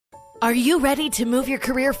Are you ready to move your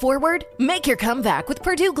career forward? Make your comeback with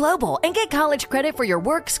Purdue Global and get college credit for your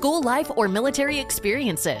work, school, life, or military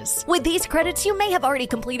experiences. With these credits, you may have already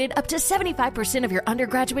completed up to 75% of your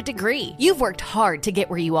undergraduate degree. You've worked hard to get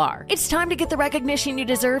where you are. It's time to get the recognition you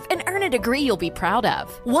deserve and earn a degree you'll be proud of,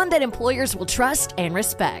 one that employers will trust and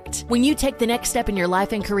respect. When you take the next step in your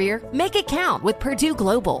life and career, make it count with Purdue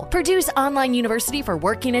Global, Purdue's online university for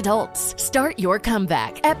working adults. Start your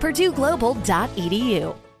comeback at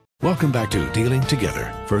purdueglobal.edu. Welcome back to Dealing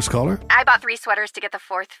Together. First caller? I bought 3 sweaters to get the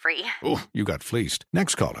 4th free. Oh, you got fleeced.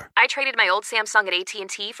 Next caller? I traded my old Samsung at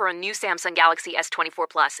AT&T for a new Samsung Galaxy S24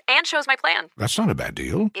 Plus and chose my plan. That's not a bad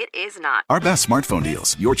deal. It is not. Our best smartphone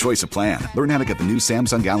deals. Your choice of plan. Learn how to get the new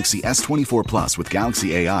Samsung Galaxy S24 Plus with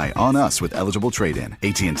Galaxy AI on us with eligible trade-in.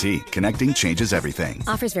 AT&T. Connecting changes everything.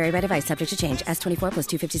 Offers vary by device. Subject to change. S24 plus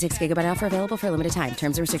 256 gigabyte offer available for a limited time.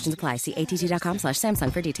 Terms and restrictions apply. See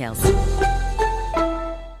att.com/Samsung for details.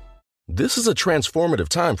 This is a transformative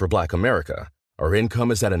time for Black America. Our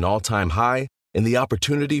income is at an all-time high, and the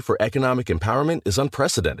opportunity for economic empowerment is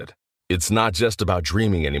unprecedented. It's not just about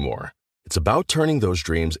dreaming anymore. It's about turning those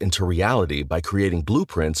dreams into reality by creating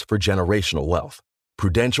blueprints for generational wealth.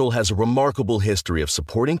 Prudential has a remarkable history of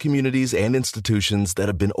supporting communities and institutions that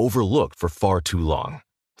have been overlooked for far too long.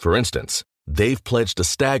 For instance, they've pledged a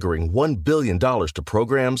staggering $1 billion to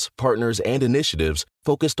programs, partners, and initiatives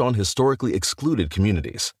focused on historically excluded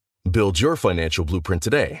communities. Build your financial blueprint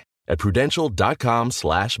today at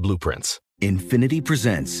prudential.com/blueprints. Infiniti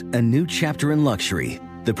presents a new chapter in luxury,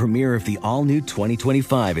 the premiere of the all-new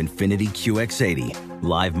 2025 Infiniti QX80,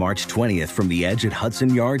 live March 20th from the Edge at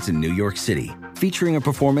Hudson Yards in New York City, featuring a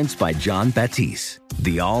performance by John Batiste.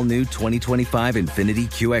 The all-new 2025 Infiniti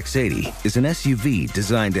QX80 is an SUV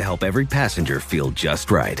designed to help every passenger feel just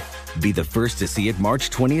right. Be the first to see it March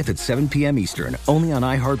 20th at 7 p.m. Eastern, only on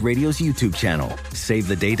iHeartRadio's YouTube channel. Save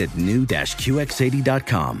the date at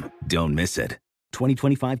new-QX80.com. Don't miss it.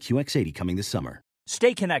 2025 QX80 coming this summer.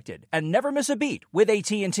 Stay connected and never miss a beat with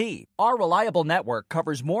AT&T. Our reliable network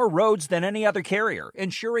covers more roads than any other carrier,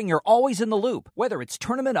 ensuring you're always in the loop. Whether it's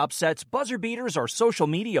tournament upsets, buzzer beaters, or social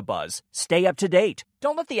media buzz, stay up to date.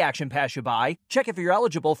 Don't let the action pass you by. Check if you're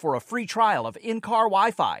eligible for a free trial of in-car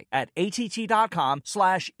Wi-Fi at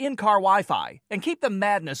att.com/in-car Wi-Fi and keep the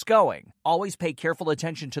madness going. Always pay careful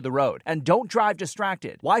attention to the road and don't drive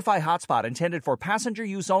distracted. Wi-Fi hotspot intended for passenger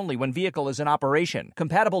use only when vehicle is in operation.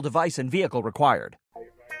 Compatible device and vehicle required.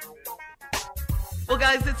 Well,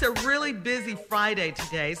 guys, it's a really busy Friday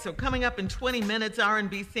today. So coming up in 20 minutes,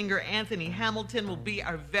 R&B singer Anthony Hamilton will be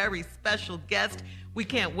our very special guest. We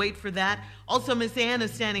can't wait for that. Also, Miss Ann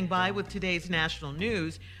is standing by with today's national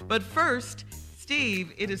news. But first,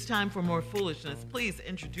 Steve, it is time for more foolishness. Please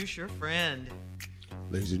introduce your friend.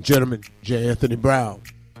 Ladies and gentlemen, J. Anthony Brown.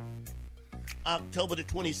 October the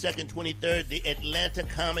 22nd, 23rd, the Atlanta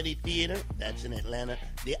Comedy Theater. That's in Atlanta.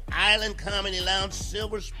 The Island Comedy Lounge,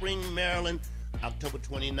 Silver Spring, Maryland. October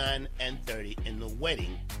 29 and 30. And the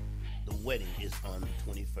wedding is on the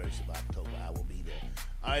 21st of October. I will be there.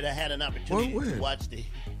 All right, I had an opportunity to watch the...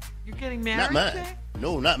 You're getting married? Not mine. Jay?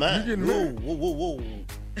 No, not mine. You're getting married? Whoa.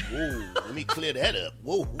 Let me clear that up.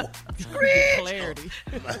 Whoa. Clarity.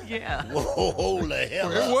 Yeah. Whoa, hold the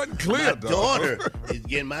hell up. It wasn't clear,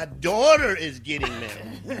 My daughter is getting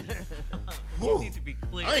married. You need to be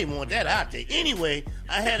clear. I didn't even want that out there. Anyway,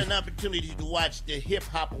 I had an opportunity to watch the Hip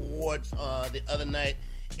Hop Awards the other night.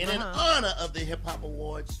 And in honor of the Hip Hop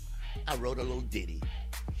Awards, I wrote a little ditty.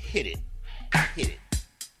 Hit it.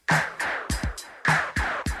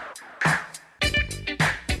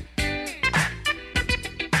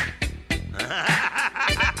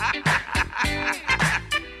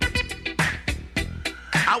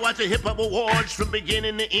 I watched the Hip Hop Awards from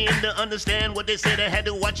beginning to end. To understand what they said, I had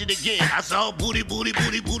to watch it again. I saw booty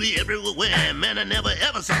everywhere. Man, I never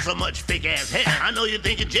ever saw so much fake ass hair. I know you're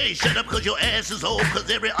thinking, Jay, shut up cause your ass is old. Cause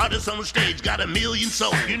every artist on stage got 1 million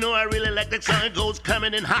sold. You know I really like that song, it goes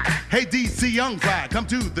coming in hot. Hey DC Young Fly, come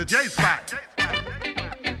to the J Spot. Hey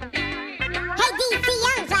DC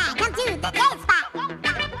Young Fly, come to the J Spot.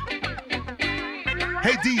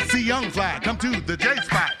 Hey DC Young Fly, come to the J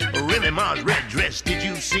Spot. Remy Ma's red dress, did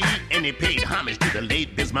you see? And they paid homage to the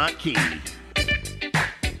late Biz Markie.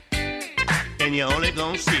 And you're only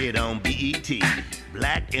gonna see it on BET,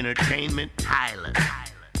 Black Entertainment Thailand.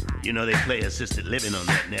 You know they play assisted living on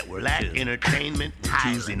that network. Black Entertainment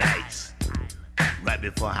Thailand. Tuesday nights, right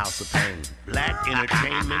before House of Pain. Black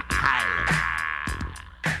Entertainment Thailand.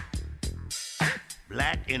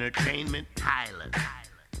 Black Entertainment Thailand.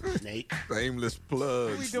 Snake. Shameless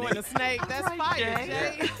plug. We doing a snake. That's fire,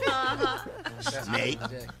 Jay. Snake.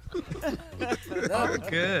 Oh,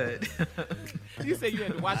 good. You said you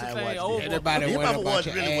had to watch the thing over. Everybody went about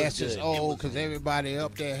your ass is old because everybody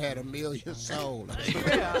up there had a million souls.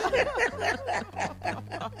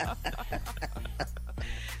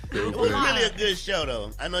 It was really a good show,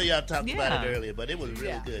 though. I know y'all talked about it earlier, but it was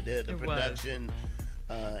really good. The production,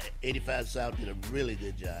 85 South did a really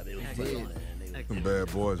good job. It was fun, man. Some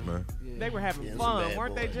bad boys, man. They were having fun,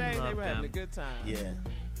 weren't they, Jay? They were having a good time. Yeah.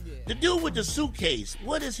 The dude with the suitcase,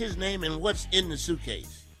 what is his name and what's in the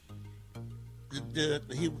suitcase?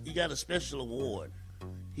 He got a special award.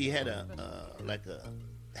 He had a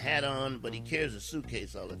hat on, but he carries a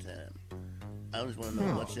suitcase all the time. I just want to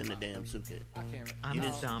know what's in the damn suitcase. I'm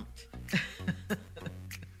stumped.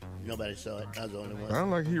 Nobody saw it. I was the only one.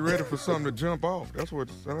 Sound like he ready for something to jump off. That's what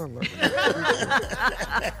it sounds like.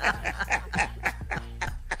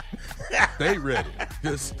 Stay ready.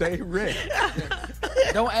 Just stay ready.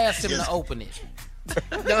 Don't ask him to open it.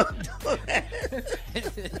 Don't.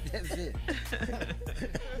 That's it.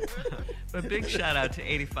 A big shout out to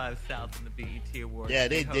 85 South and the BET Awards. Yeah,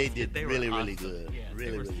 they did they really, were really awesome. good. Yeah,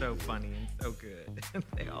 really, they were really so good. funny and so good.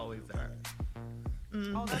 They always are.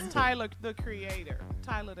 Oh, that's Tyler, the creator.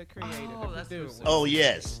 Oh, that's producer. Oh,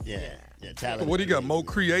 yes. Yeah, Tyler. What, he got more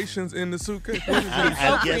creations in the suitcase?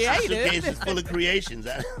 I guess the suitcase is full of creations.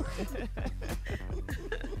 There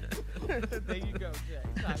you go, Jay.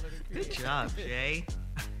 Tyler, the Good job, Jay.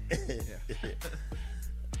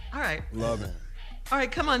 All right. Love it. All right,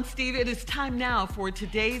 come on, Steve. It is time now for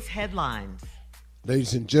today's headlines.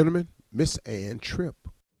 Ladies and gentlemen, Miss Ann Tripp.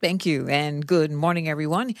 Thank you, and good morning,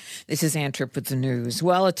 everyone. This is Ann Tripp with the news.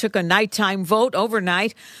 Well, it took a nighttime vote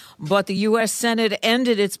overnight, but the U.S. Senate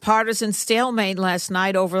ended its partisan stalemate last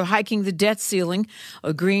night over hiking the debt ceiling,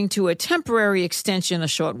 agreeing to a temporary extension, a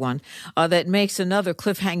short one, that makes another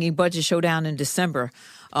cliffhanging budget showdown in December.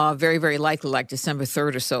 Very, very likely like December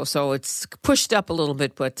 3rd or so. So it's pushed up a little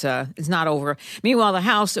bit, but it's not over. Meanwhile, the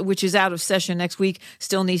House, which is out of session next week,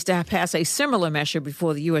 still needs to pass a similar measure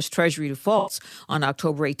before the U.S. Treasury defaults on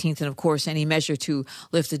October 18th. And, of course, any measure to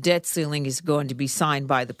lift the debt ceiling is going to be signed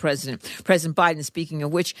by the president. President Biden, speaking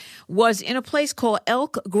of which, was in a place called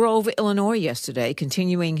Elk Grove, Illinois yesterday,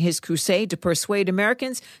 continuing his crusade to persuade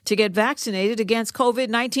Americans to get vaccinated against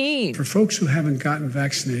COVID-19. For folks who haven't gotten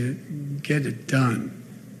vaccinated, get it done.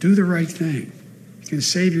 Do the right thing. It can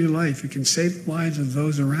save your life. It can save the lives of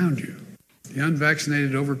those around you. The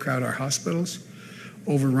unvaccinated overcrowd our hospitals,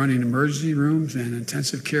 overrunning emergency rooms and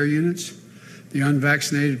intensive care units. The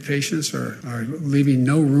unvaccinated patients are leaving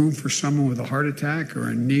no room for someone with a heart attack or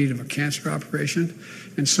in need of a cancer operation,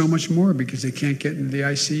 and so much more because they can't get into the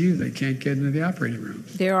ICU. They can't get into the operating room.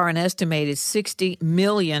 There are an estimated 60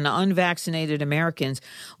 million unvaccinated Americans,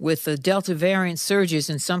 with the Delta variant surges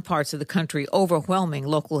in some parts of the country overwhelming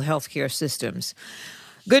local healthcare systems.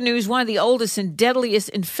 Good news, one of the oldest and deadliest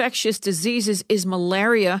infectious diseases is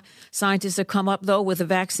malaria. Scientists have come up, though, with a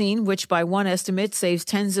vaccine which, by one estimate, saves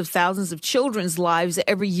tens of thousands of children's lives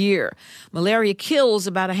every year. Malaria kills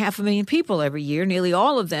about 500,000 people every year, nearly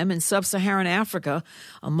all of them in sub-Saharan Africa,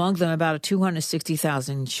 among them about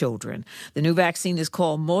 260,000 children. The new vaccine is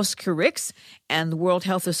called Mosquirix, and the World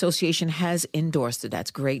Health Association has endorsed it.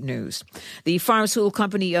 That's great news. The pharmaceutical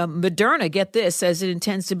company Moderna, get this, says it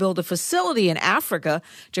intends to build a facility in Africa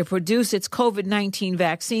to produce its COVID-19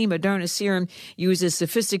 vaccine. Moderna Serum uses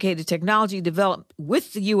sophisticated technology developed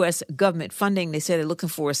with the U.S. government funding. They say they're looking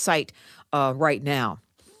for a site right now.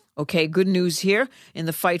 Okay, good news here in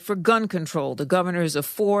the fight for gun control. The governors of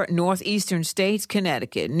 4 northeastern states,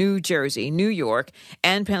 Connecticut, New Jersey, New York,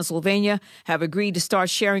 and Pennsylvania, have agreed to start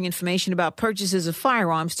sharing information about purchases of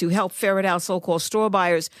firearms to help ferret out so-called store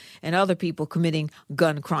buyers and other people committing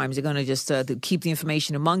gun crimes. They're going to just keep the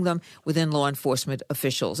information among them within law enforcement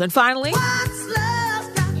officials. And finally...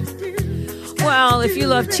 Well, if you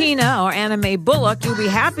love Tina or Anna Mae Bullock, you'll be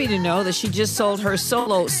happy to know that she just sold her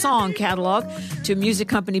solo song catalog to music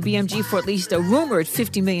company BMG for at least a rumored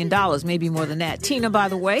 $50 million, maybe more than that. Tina, by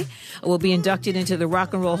the way, will be inducted into the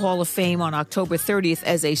Rock and Roll Hall of Fame on October 30th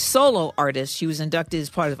as a solo artist. She was inducted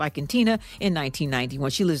as part of Ike and Tina in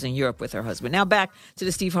 1991. She lives in Europe with her husband. Now back to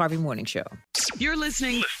the Steve Harvey Morning Show. You're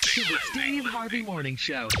listening to the Steve Harvey Morning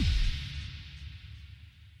Show.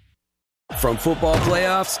 From football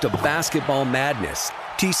playoffs to basketball madness,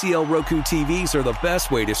 TCL Roku TVs are the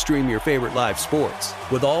best way to stream your favorite live sports.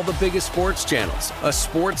 With all the biggest sports channels, a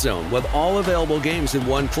sports zone with all available games in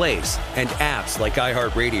one place, and apps like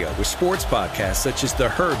iHeartRadio with sports podcasts such as The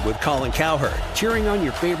Herd with Colin Cowherd. Cheering on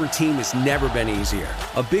your favorite team has never been easier.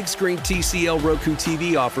 A big screen TCL Roku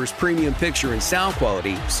TV offers premium picture and sound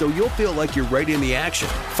quality, so you'll feel like you're right in the action.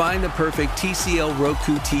 Find the perfect TCL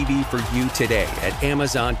Roku TV for you today at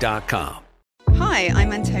Amazon.com. Hi,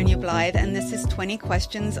 I'm Antonia Blythe, and this is 20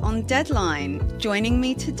 Questions on Deadline. Joining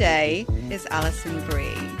me today is Alison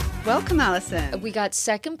Brie. Welcome, Alison. We got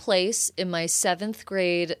second place in my 7th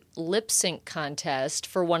grade lip sync contest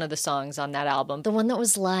for one of the songs on that album. The one that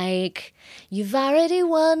was like, "You've already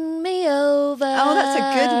won me over." Oh, that's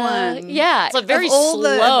a good one. Yeah. It's a very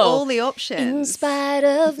slow. Of all the options. In spite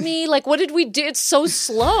of me. Like, what did we do? It's so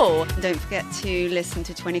slow. Don't forget to listen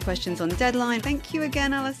to 20 Questions on Deadline. Thank you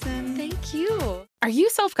again, Alison. Thank you. Are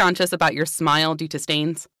you self-conscious about your smile due to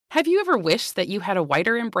stains? Have you ever wished that you had a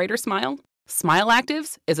whiter and brighter smile? Smile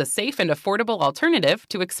Actives is a safe and affordable alternative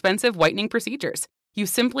to expensive whitening procedures. You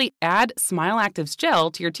simply add Smile Actives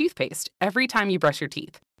gel to your toothpaste every time you brush your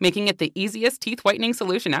teeth, making it the easiest teeth whitening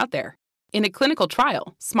solution out there. In a clinical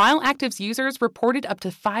trial, Smile Actives users reported up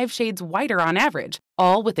to 5 shades whiter on average,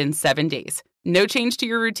 all within 7 days. No change to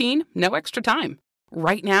your routine, no extra time.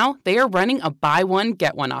 Right now, they are running a buy one,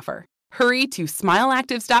 get one offer. Hurry to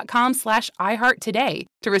smileactives.com/iHeart today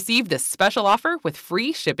to receive this special offer with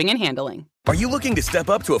free shipping and handling. Are you looking to step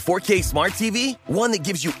up to a 4K smart TV? One that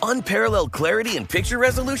gives you unparalleled clarity and picture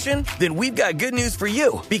resolution? Then we've got good news for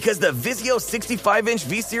you, because the Vizio 65-inch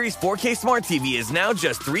V-Series 4K smart TV is now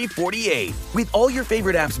just $348. With all your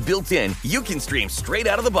favorite apps built in, you can stream straight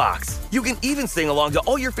out of the box. You can even sing along to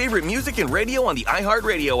all your favorite music and radio on the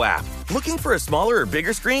iHeartRadio app. Looking for a smaller or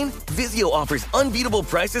bigger screen? Vizio offers unbeatable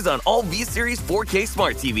prices on all V-Series 4K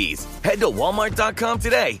smart TVs. Head to Walmart.com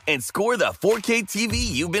today and score the 4K TV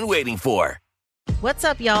you've been waiting for. What's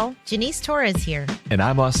up, y'all? Janice Torres here. And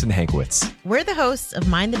I'm Austin Hankwitz. We're the hosts of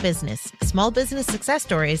Mind the Business, Small Business Success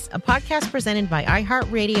Stories, a podcast presented by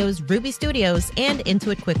iHeartRadio's Ruby Studios and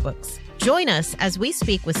Intuit QuickBooks. Join us as we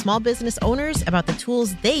speak with small business owners about the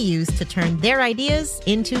tools they use to turn their ideas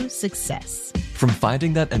into success. From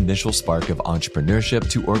finding that initial spark of entrepreneurship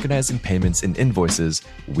to organizing payments and invoices,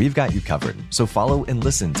 we've got you covered. So follow and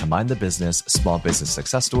listen to Mind the Business, Small Business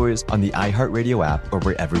Success Stories on the iHeartRadio app or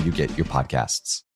wherever you get your podcasts.